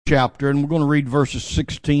chapter, and we're going to read verses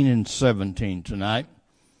 16 and 17 tonight.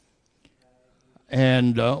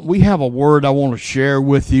 And we have a word I want to share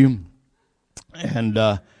with you, and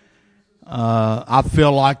I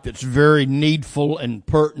feel like it's very needful and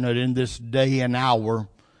pertinent in this day and hour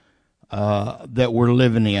that we're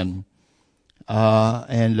living in.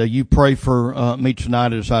 And you pray for me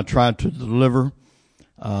tonight as I try to deliver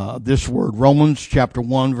this word. Romans chapter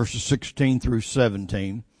 1, verses 16 through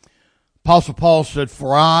 17. Apostle Paul said,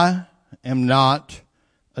 "For I am not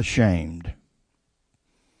ashamed.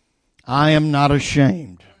 I am not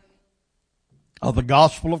ashamed of the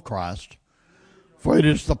gospel of Christ, for it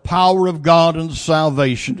is the power of God unto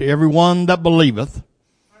salvation to everyone that believeth,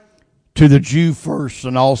 to the Jew first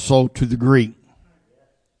and also to the Greek.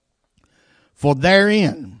 For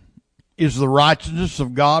therein is the righteousness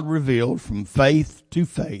of God revealed from faith to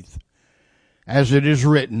faith, as it is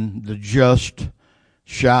written, the just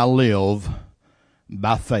shall live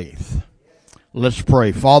by faith." Let's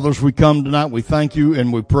pray. Father, as we come tonight, we thank you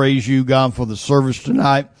and we praise you, God, for the service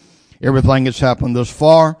tonight. Everything that's happened thus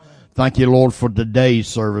far. Thank you, Lord, for today's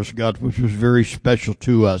service, God, which was very special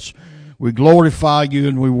to us. We glorify you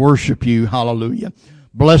and we worship you. Hallelujah.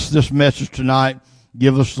 Bless this message tonight.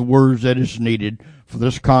 Give us the words that is needed for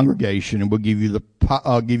this congregation, and we'll give you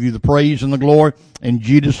the praise and the glory in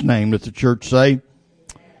Jesus' name. Let the church say,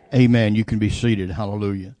 Amen. You can be seated.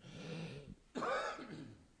 Hallelujah.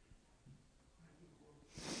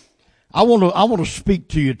 I want to speak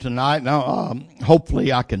to you tonight. Now,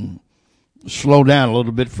 hopefully I can slow down a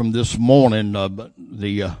little bit from this morning, but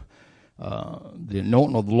the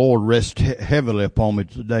anointing of the Lord rests heavily upon me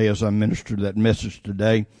today as I minister that message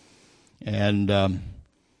today. And I'm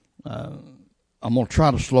going to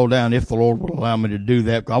try to slow down if the Lord will allow me to do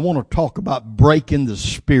that. I want to talk about breaking the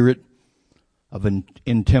spirit of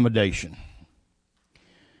intimidation.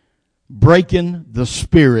 Breaking the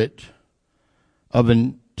spirit of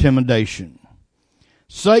intimidation.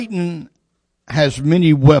 Satan has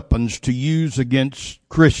many weapons to use against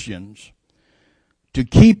Christians to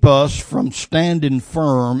keep us from standing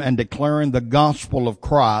firm and declaring the gospel of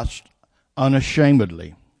Christ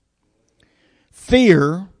unashamedly.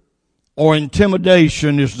 Fear or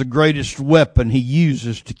intimidation is the greatest weapon he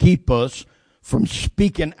uses to keep us from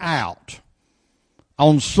speaking out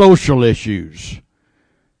on social issues,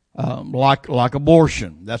 like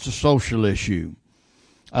abortion. That's a social issue.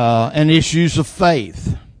 And issues of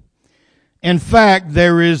faith. In fact,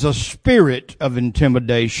 there is a spirit of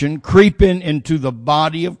intimidation creeping into the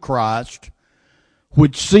body of Christ,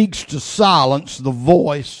 which seeks to silence the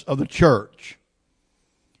voice of the church.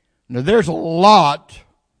 Now, there's a lot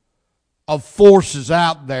of forces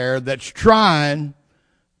out there that's trying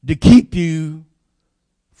to keep you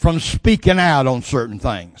from speaking out on certain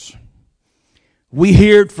things. We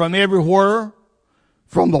hear it from everywhere,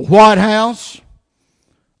 from the White House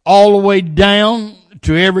all the way down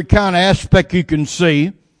to every kind of aspect you can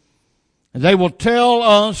see. They will tell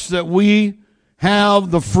us that we have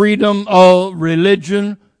the freedom of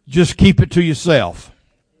religion. Just keep it to yourself.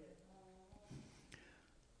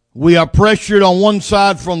 We are pressured on one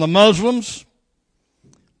side from the Muslims.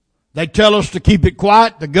 They tell us to keep it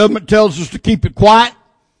quiet. The government tells us to keep it quiet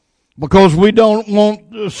because we don't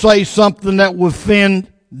want to say something that will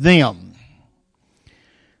offend them.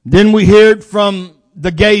 Then we hear it from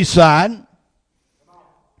the gay side.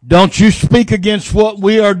 Don't you speak against what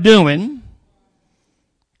we are doing.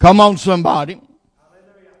 Come on, somebody.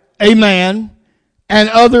 Amen. And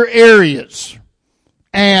other areas.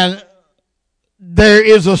 And there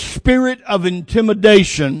is a spirit of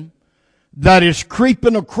intimidation that is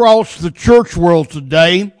creeping across the church world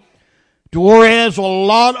today, to whereas a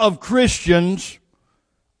lot of Christians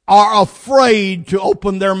are afraid to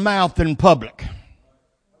open their mouth in public.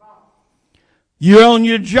 You're on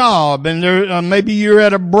your job, and maybe you're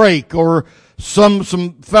at a break, or some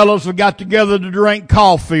fellows have got together to drink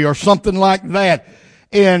coffee or something like that.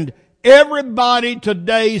 And everybody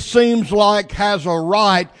today seems like has a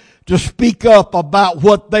right to speak up about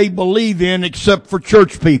what they believe in, except for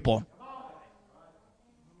church people.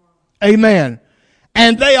 Amen.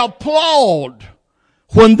 And they applaud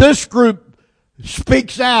when this group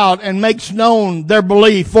speaks out and makes known their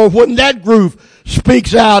belief, or when that group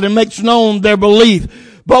speaks out and makes known their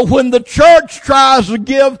belief. But when the church tries to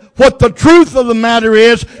give what the truth of the matter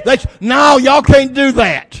is, they say, no, y'all can't do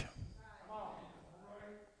that.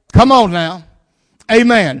 Come on now.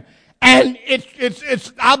 Amen. And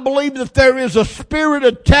it's I believe that there is a spirit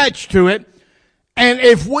attached to it. And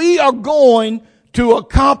if we are going to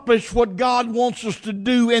accomplish what God wants us to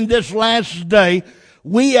do in this last day,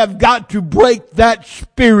 we have got to break that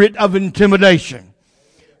spirit of intimidation.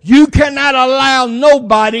 You cannot allow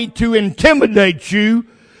nobody to intimidate you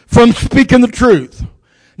from speaking the truth.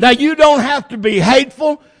 Now, you don't have to be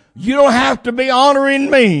hateful. You don't have to be honoring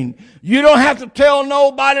mean. You don't have to tell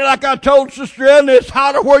nobody like I told Sister Edna, it's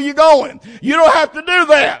hotter where you going. You don't have to do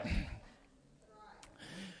that.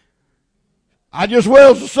 I just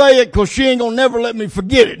wills to say it because she ain't going to never let me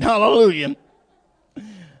forget it. Hallelujah.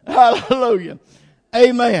 Hallelujah.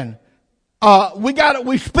 Amen.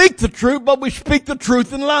 We speak the truth, but we speak the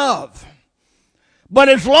truth in love. But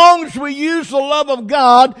as long as we use the love of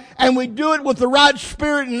God and we do it with the right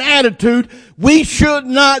spirit and attitude, we should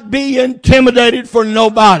not be intimidated for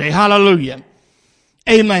nobody. Hallelujah.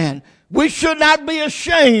 Amen. We should not be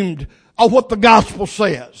ashamed of what the gospel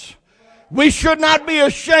says. We should not be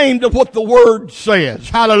ashamed of what the word says.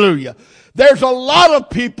 Hallelujah. There's a lot of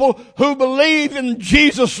people who believe in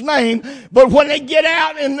Jesus' name, but when they get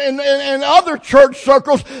out in other church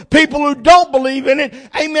circles, people who don't believe in it,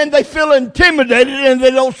 amen, they feel intimidated and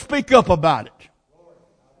they don't speak up about it.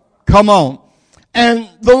 Come on. And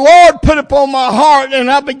the Lord put upon my heart, and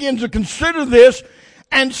I begin to consider this,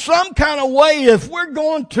 and some kind of way, if we're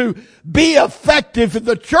going to be effective, if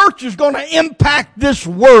the church is going to impact this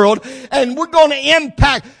world, and we're going to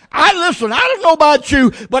impact, I don't know about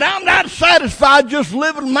you, but I'm not satisfied just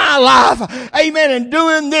living my life, amen, and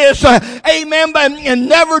doing this, amen, and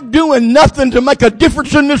never doing nothing to make a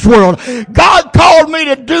difference in this world. God called me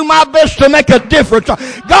to do my best to make a difference.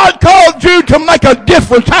 God called you to make a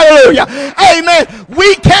difference. Hallelujah. Amen.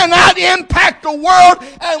 We cannot impact the world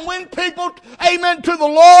and win people, amen, to the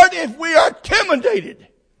Lord if we are intimidated.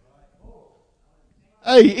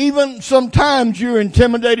 Hey, even sometimes you're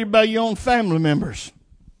intimidated by your own family members.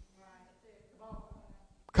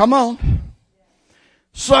 Come on.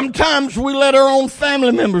 Sometimes we let our own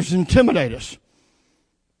family members intimidate us.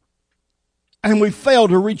 And we fail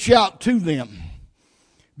to reach out to them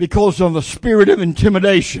because of a spirit of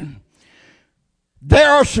intimidation. There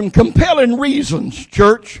are some compelling reasons,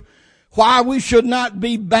 church, why we should not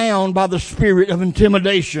be bound by the spirit of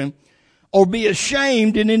intimidation or be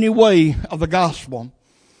ashamed in any way of the gospel.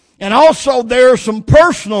 And also there are some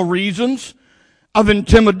personal reasons of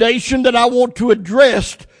intimidation that I want to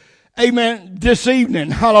address, amen, this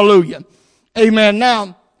evening. Hallelujah. Amen.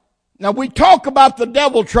 Now we talk about the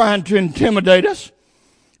devil trying to intimidate us.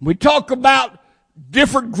 We talk about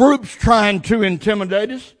different groups trying to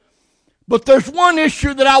intimidate us. But there's one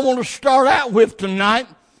issue that I want to start out with tonight,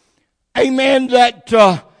 amen, that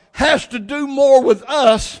has to do more with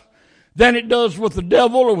us than it does with the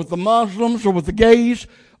devil or with the Muslims or with the gays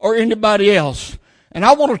or anybody else. And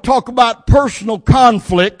I want to talk about personal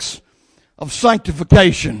conflicts of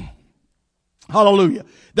sanctification. Hallelujah.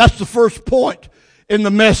 That's the first point in the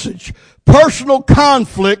message. Personal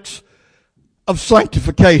conflicts of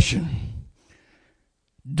sanctification.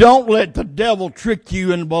 Don't let the devil trick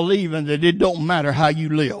you into believing that it don't matter how you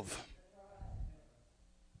live.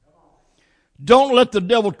 Don't let the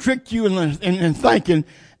devil trick you in thinking,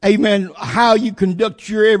 amen, how you conduct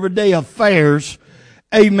your everyday affairs,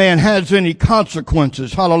 amen, has any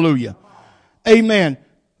consequences. Hallelujah. Amen.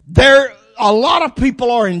 A lot of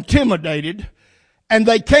people are intimidated and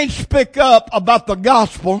they can't speak up about the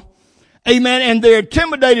gospel. Amen. And they're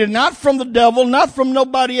intimidated not from the devil, not from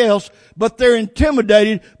nobody else, but they're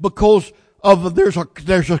intimidated because of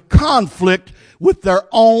there's a conflict with their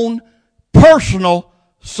own personal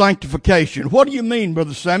sanctification. What do you mean,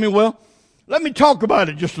 Brother Samuel? Well, let me talk about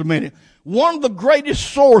it just a minute. One of the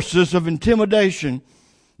greatest sources of intimidation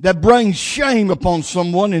that brings shame upon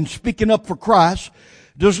someone in speaking up for Christ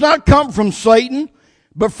does not come from Satan,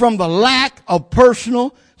 but from the lack of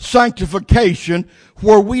personal sanctification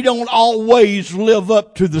where we don't always live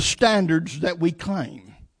up to the standards that we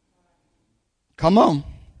claim. Come on.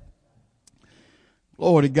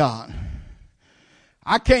 Glory to God.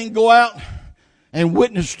 I can't go out and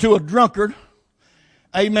witness to a drunkard.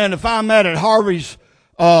 Amen. If I'm at Harvey's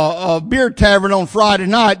beer tavern on Friday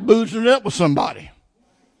night boozing it up with somebody.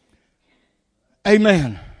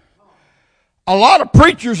 Amen. A lot of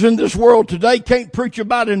preachers in this world today can't preach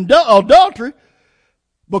about adultery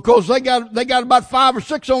because they got about 5 or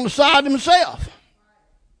 6 on the side themselves.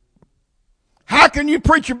 How can you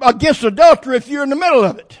preach against adultery if you're in the middle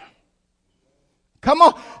of it? Come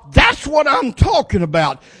on. That's what I'm talking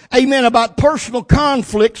about. Amen. About personal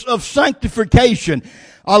conflicts of sanctification.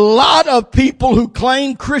 A lot of people who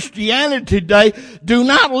claim Christianity today do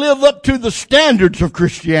not live up to the standards of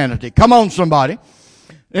Christianity. Come on, somebody.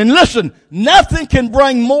 And listen, nothing can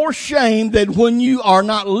bring more shame than when you are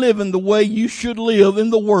not living the way you should live in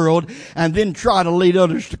the world and then try to lead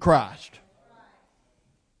others to Christ.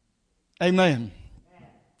 Amen.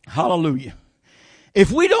 Hallelujah.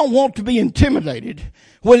 If we don't want to be intimidated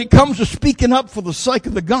when it comes to speaking up for the sake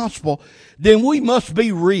of the gospel, then we must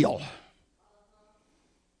be real.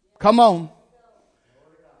 Come on.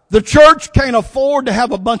 The church can't afford to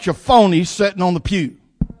have a bunch of phonies sitting on the pew.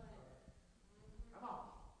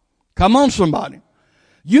 Come on, somebody.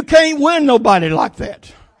 You can't win nobody like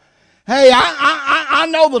that. Hey, I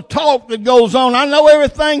know the talk that goes on. I know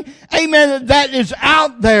everything, amen, that is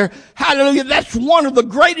out there. Hallelujah. That's one of the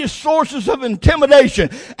greatest sources of intimidation.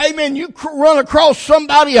 Amen. You run across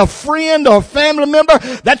somebody, a friend or a family member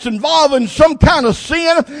that's involved in some kind of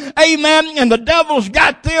sin. Amen. And the devil's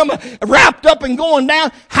got them wrapped up and going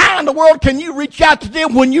down. How in the world can you reach out to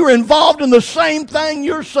them when you're involved in the same thing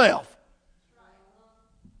yourself?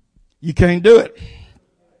 You can't do it.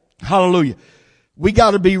 Hallelujah. We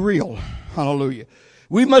got to be real. Hallelujah.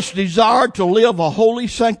 We must desire to live a holy,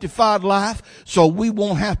 sanctified life so we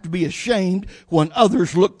won't have to be ashamed when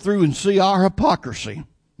others look through and see our hypocrisy.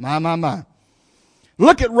 My.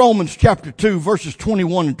 Look at Romans chapter 2, verses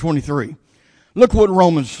 21 and 23. Look what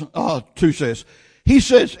Romans 2 says. He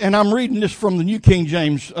says, and I'm reading this from the New King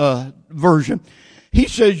James Version. He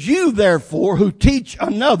says, you therefore who teach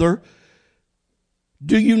another,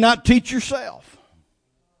 do you not teach yourself?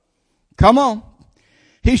 Come on.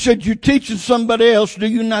 He said, you're teaching somebody else, do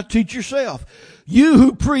you not teach yourself? You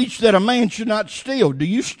who preach that a man should not steal, do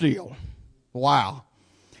you steal? Wow.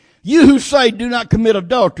 You who say do not commit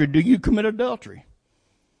adultery, do you commit adultery?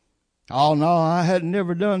 Oh no, I had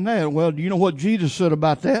never done that. Well, do you know what Jesus said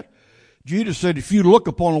about that? Jesus said, if you look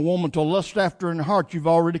upon a woman to lust after her in the heart, you've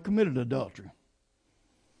already committed adultery.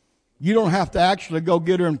 You don't have to actually go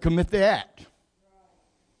get her and commit the act.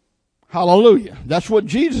 Hallelujah. That's what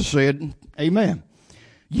Jesus said. Amen.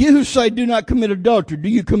 You who say do not commit adultery, do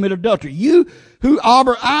you commit adultery? You who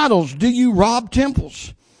harbor idols, do you rob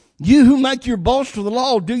temples? You who make your boast of the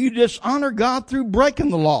law, do you dishonor God through breaking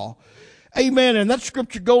the law? Amen. And that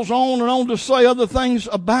scripture goes on and on to say other things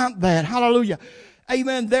about that. Hallelujah.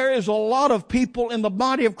 Amen. There is a lot of people in the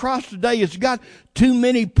body of Christ today that's got too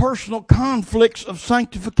many personal conflicts of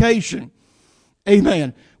sanctification.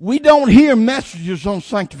 Amen. We don't hear messages on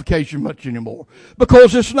sanctification much anymore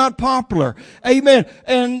because it's not popular. Amen.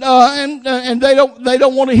 And they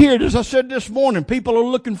don't want to hear it. As I said this morning, people are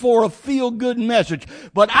looking for a feel-good message.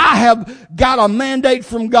 But I have got a mandate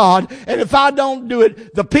from God, and if I don't do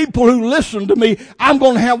it, the people who listen to me, I'm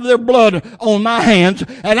going to have their blood on my hands,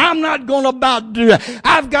 and I'm not going to about do that.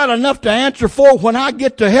 I've got enough to answer for when I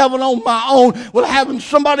get to heaven on my own with having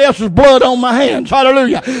somebody else's blood on my hands.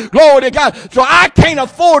 Hallelujah. Glory to God. So I can't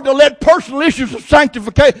afford to let personal issues of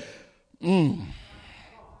sanctification. And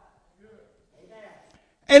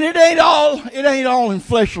it ain't all in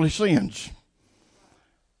fleshly sins.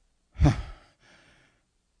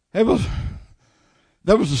 There was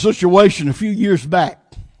a situation a few years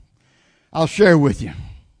back. I'll share with you.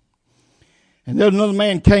 And then another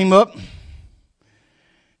man came up.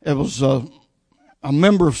 It was a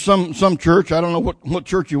member of some church. I don't know what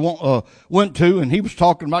church he went to, and he was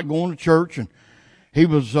talking about going to church, and he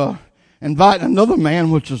was inviting another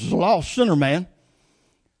man, which is a lost sinner man,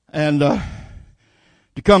 and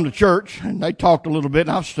to come to church. And they talked a little bit,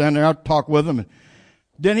 and I was standing there. I talked with him, and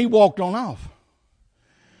then he walked on off.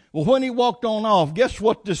 Well, when he walked on off, guess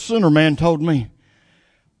what this sinner man told me?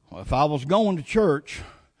 Well, if I was going to church,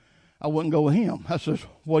 I wouldn't go with him. I says,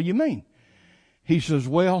 what do you mean? He says,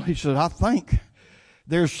 I think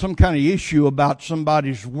there's some kind of issue about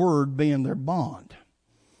somebody's word being their bond.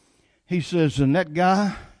 He says, and that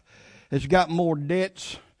guy has got more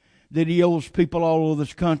debts that he owes people all over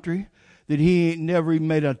this country that he ain't never even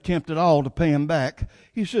made an attempt at all to pay him back.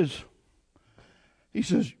 He says,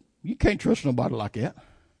 you can't trust nobody like that.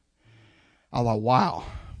 I thought, wow.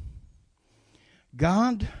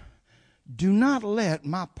 God, do not let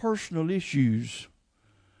my personal issues,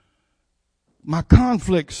 my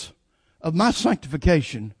conflicts of my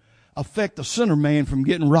sanctification affect the sinner man from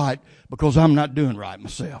getting right because I'm not doing right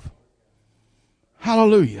myself.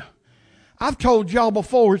 Hallelujah. I've told y'all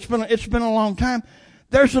before, it's been a long time.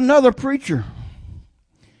 There's another preacher.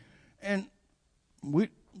 And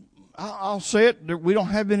I'll say it, we don't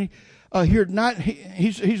have any here tonight.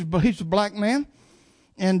 He's a black man,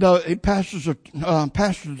 and he pastors a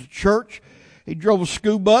church. He drove a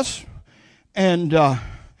school bus, and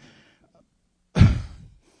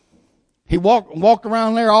he walked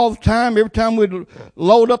around there all the time. Every time we'd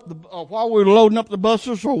load up while we were loading up the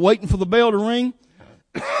buses or waiting for the bell to ring,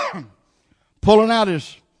 pulling out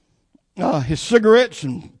his cigarettes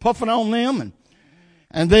and puffing on them,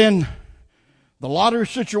 and then the lottery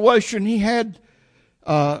situation he had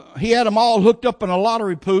them all hooked up in a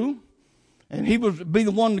lottery pool, and he would be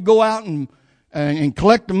the one to go out and and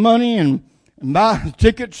collect the money and buy the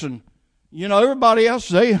tickets, and everybody else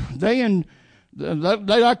they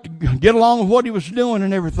like to get along with what he was doing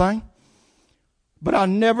and everything. But I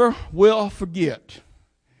never will forget.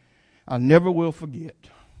 I never will forget.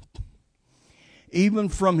 Even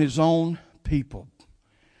from his own people.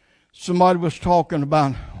 Somebody was talking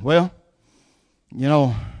about, well,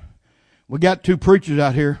 we got 2 preachers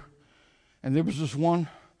out here, and there was this one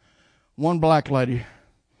black lady,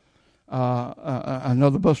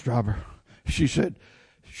 another bus driver. She said,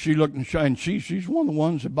 she looked and she's one of the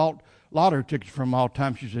ones that bought lottery tickets from all the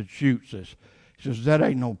time. She said, shoot, she says, that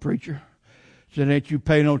ain't no preacher. She said, ain't you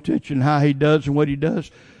pay no attention how he does and what he does?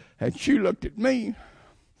 And she looked at me,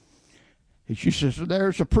 and she says,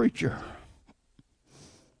 there's a preacher.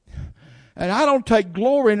 And I don't take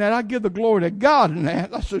glory in that. I give the glory to God in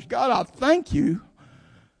that. I says, God, I thank you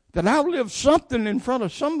that I've lived something in front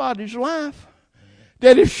of somebody's life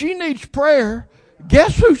that if she needs prayer,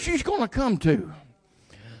 guess who she's going to come to?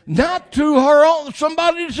 Not to her own,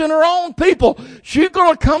 somebody that's in her own people. She's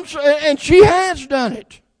going to come, and she has done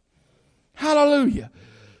it. Hallelujah.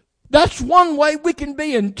 That's one way we can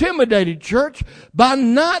be intimidated, church, by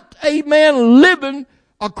not, living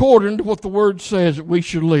according to what the Word says that we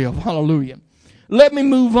should live. Hallelujah. Let me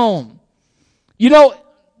move on.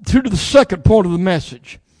 To the second point of the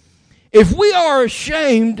message. If we are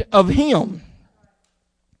ashamed of Him,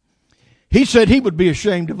 He said He would be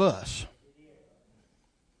ashamed of us.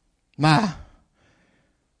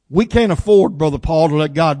 We can't afford, Brother Paul, to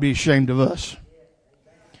let God be ashamed of us.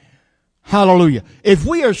 Hallelujah. If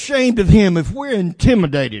we are ashamed of Him, if we're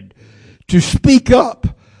intimidated to speak up,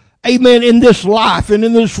 amen, in this life and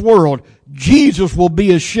in this world, Jesus will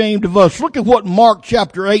be ashamed of us. Look at what Mark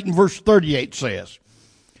chapter 8 and verse 38 says.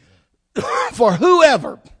 For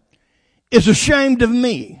whoever is ashamed of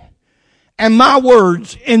me and my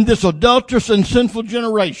words in this adulterous and sinful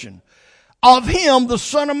generation, of him the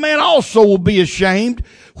Son of Man also will be ashamed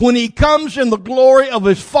when he comes in the glory of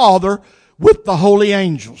his Father with the holy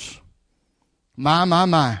angels.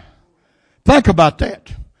 My. Think about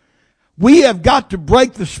that. We have got to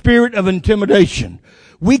break the spirit of intimidation.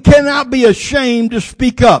 We cannot be ashamed to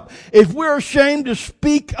speak up. If we're ashamed to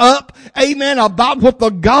speak up, amen, about what the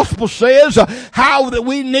gospel says, how that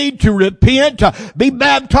we need to repent, be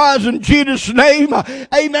baptized in Jesus' name,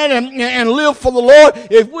 amen, and live for the Lord.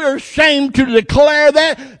 If we're ashamed to declare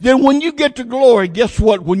that, then when you get to glory, guess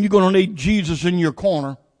what? When you're going to need Jesus in your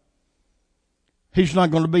corner, He's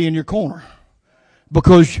not going to be in your corner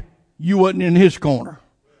because you wasn't in His corner.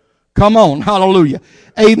 Come on, hallelujah.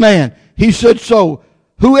 Amen. He said so.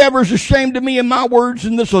 Whoever is ashamed of me and my words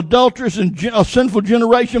in this adulterous and sinful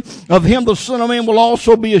generation, of him the Son of Man will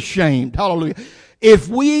also be ashamed. Hallelujah. If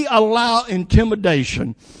we allow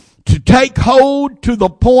intimidation to take hold to the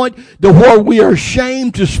point to where we are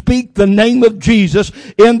ashamed to speak the name of Jesus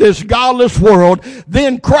in this godless world,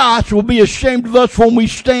 then Christ will be ashamed of us when we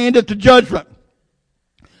stand at the judgment.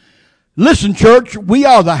 Listen, church, we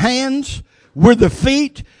are the hands, we're the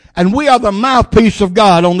feet, and we are the mouthpiece of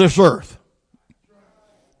God on this earth.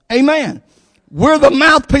 Amen. We're the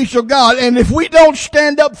mouthpiece of God, and if we don't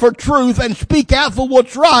stand up for truth and speak out for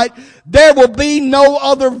what's right, there will be no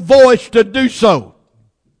other voice to do so.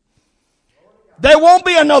 There won't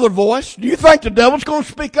be another voice. Do you think the devil's going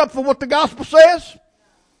to speak up for what the gospel says?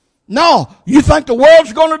 No. You think the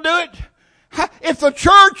world's going to do it? If the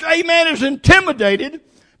church, amen, is intimidated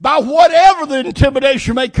by whatever the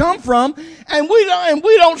intimidation may come from, and we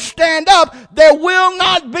don't stand up, there will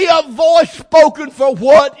not be a voice spoken for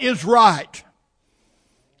what is right.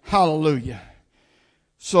 Hallelujah.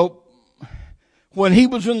 So, when He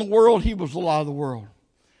was in the world, He was the light of the world.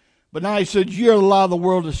 But now He said, you're the light of the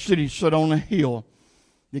world, the city set on a hill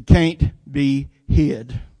that can't be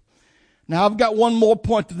hid. Now, I've got one more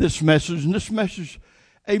point to this message, and this message,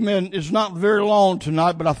 amen, is not very long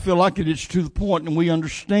tonight, but I feel like it is to the point, and we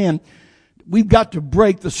understand we've got to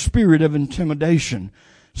break the spirit of intimidation,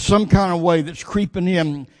 some kind of way that's creeping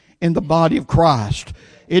in the body of Christ.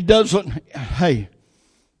 It doesn't, we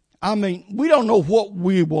don't know what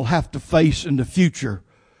we will have to face in the future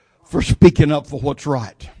for speaking up for what's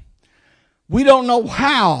right. We don't know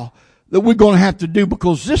how that we're going to have to do,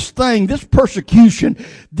 because this persecution,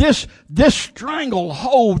 this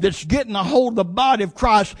stranglehold that's getting a hold of the body of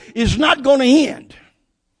Christ is not going to end.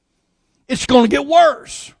 It's going to get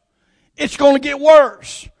worse. It's going to get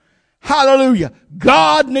worse. Hallelujah.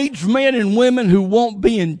 God needs men and women who won't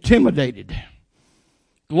be intimidated.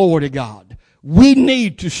 Glory to God. We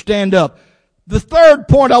need to stand up. The third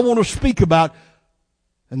point I want to speak about,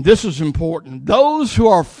 and this is important, those who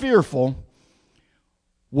are fearful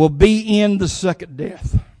will be in the second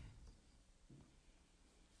death.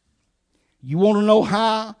 You want to know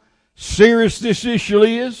how serious this issue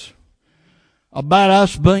is? About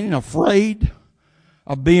us being afraid,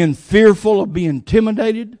 of being fearful, of being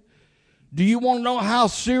intimidated? Do you want to know how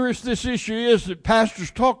serious this issue is that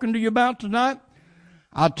Pastor's talking to you about tonight?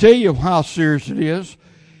 I'll tell you how serious it is.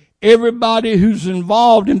 Everybody who's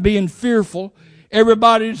involved in being fearful,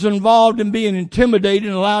 everybody who's involved in being intimidated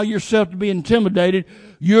and allow yourself to be intimidated,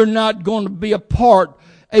 you're not going to be a part,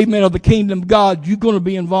 amen, of the kingdom of God. You're going to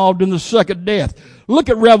be involved in the second death. Look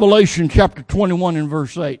at Revelation chapter 21 and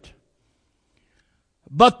verse 8.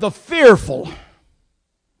 But the fearful,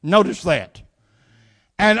 notice that,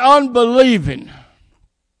 and unbelieving,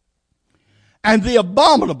 and the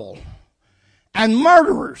abominable, and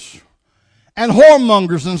murderers, and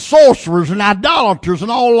whoremongers, and sorcerers, and idolaters,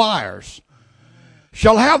 and all liars,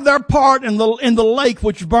 shall have their part in the lake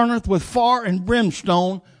which burneth with fire and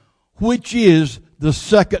brimstone, which is the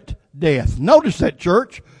second death. Notice that,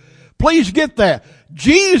 church. Please get that.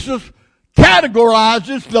 Jesus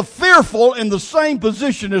categorizes the fearful in the same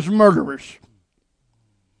position as murderers.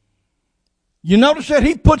 You notice that?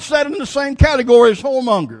 He puts that in the same category as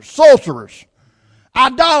whoremongers, sorcerers,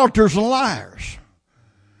 idolaters, and liars.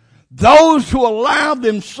 Those who allow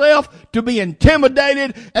themselves to be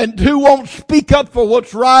intimidated and who won't speak up for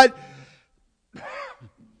what's right.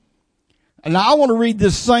 And now I want to read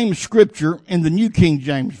this same scripture in the New King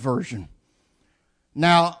James Version.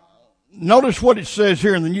 Now, notice what it says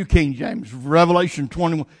here in the New King James, Revelation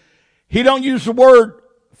 21. He don't use the word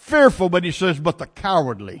fearful, but he says, but the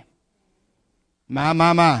cowardly.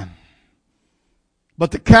 My.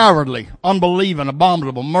 But the cowardly, unbelieving,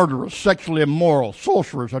 abominable, murderers, sexually immoral,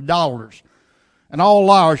 sorcerers, idolaters, and all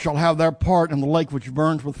liars shall have their part in the lake which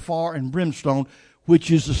burns with fire and brimstone, which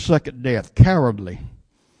is the second death. Cowardly.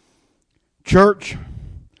 Church,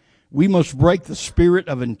 we must break the spirit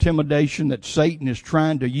of intimidation that Satan is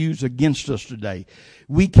trying to use against us today.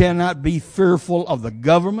 We cannot be fearful of the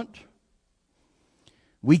government.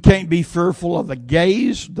 We can't be fearful of the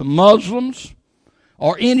gays, the Muslims,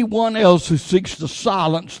 or anyone else who seeks to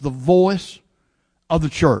silence the voice of the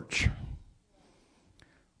church.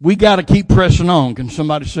 We got to keep pressing on. Can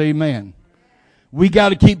somebody say amen? We got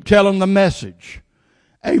to keep telling the message.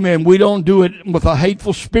 Amen. We don't do it with a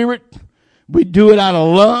hateful spirit. We do it out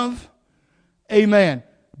of love. Amen.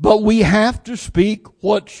 But we have to speak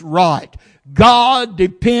what's right. God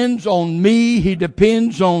depends on me. He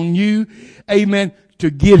depends on you. Amen. To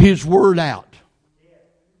get His word out.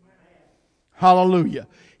 Hallelujah.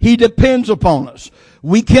 He depends upon us.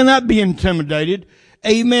 We cannot be intimidated.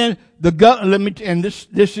 Amen.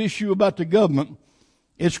 This issue about the government,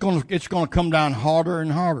 it's going to come down harder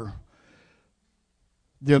and harder.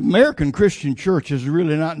 The American Christian church has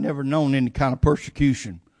really never known any kind of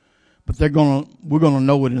persecution, but we're going to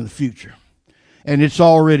know it in the future. And it's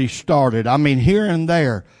already started. I mean, here and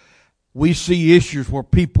there, we see issues where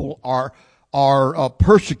people are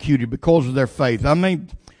persecuted because of their faith. I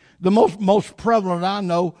mean, the most prevalent I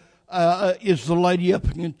know is the lady up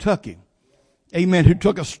in Kentucky, amen, who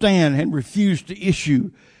took a stand and refused to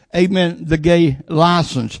issue, amen, the gay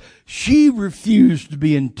license. She refused to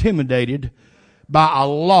be intimidated by a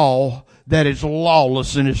law that is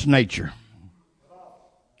lawless in its nature.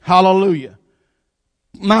 Hallelujah.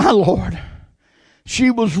 My Lord,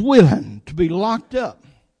 she was willing to be locked up,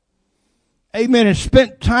 amen, and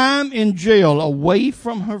spent time in jail away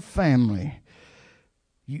from her family.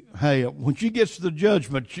 When she gets to the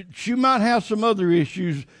judgment, she might have some other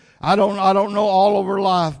issues. I don't know all of her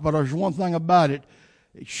life, but there's one thing about it.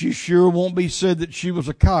 She sure won't be said that she was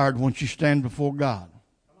a coward when she stands before God.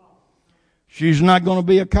 She's not going to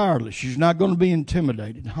be a cowardly. She's not going to be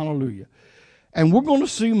intimidated. Hallelujah. And we're going to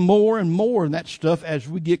see more and more of that stuff as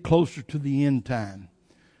we get closer to the end time.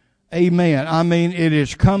 Amen. I mean, it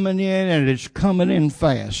is coming in and it's coming in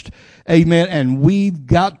fast. Amen. And we've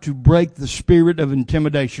got to break the spirit of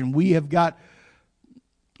intimidation. We got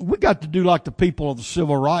to do like the people of the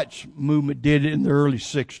civil rights movement did in the early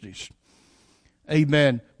 60s.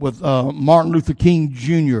 Amen. With Martin Luther King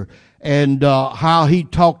Jr. and how he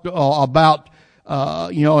talked about,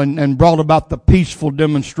 and brought about the peaceful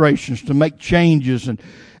demonstrations to make changes and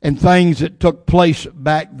things that took place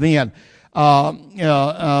back then.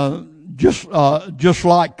 Just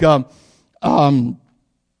like the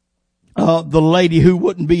lady who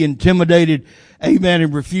wouldn't be intimidated, amen,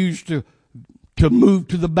 and refused to move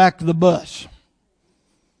to the back of the bus.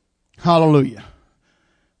 Hallelujah.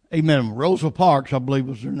 Amen. Rosa Parks, I believe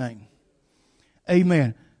was her name.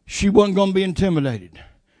 Amen. She wasn't going to be intimidated.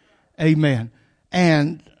 Amen.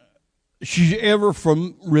 And she's ever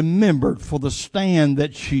remembered for the stand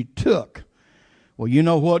that she took. Well, you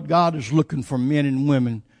know what? God is looking for men and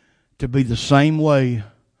women to be the same way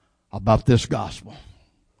about this gospel.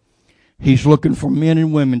 He's looking for men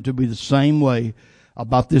and women to be the same way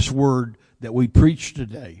about this word that we preach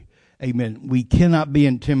today. Amen. We cannot be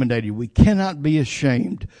intimidated. We cannot be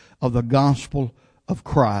ashamed of the gospel of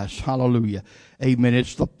Christ. Hallelujah. Amen.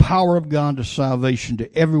 It's the power of God to salvation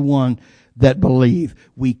to everyone that believe.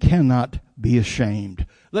 We cannot be ashamed.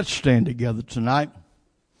 Let's stand together tonight.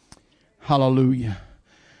 Hallelujah.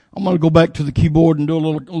 I'm going to go back to the keyboard and do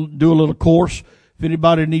a little course. If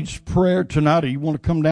anybody needs prayer tonight or you want to come down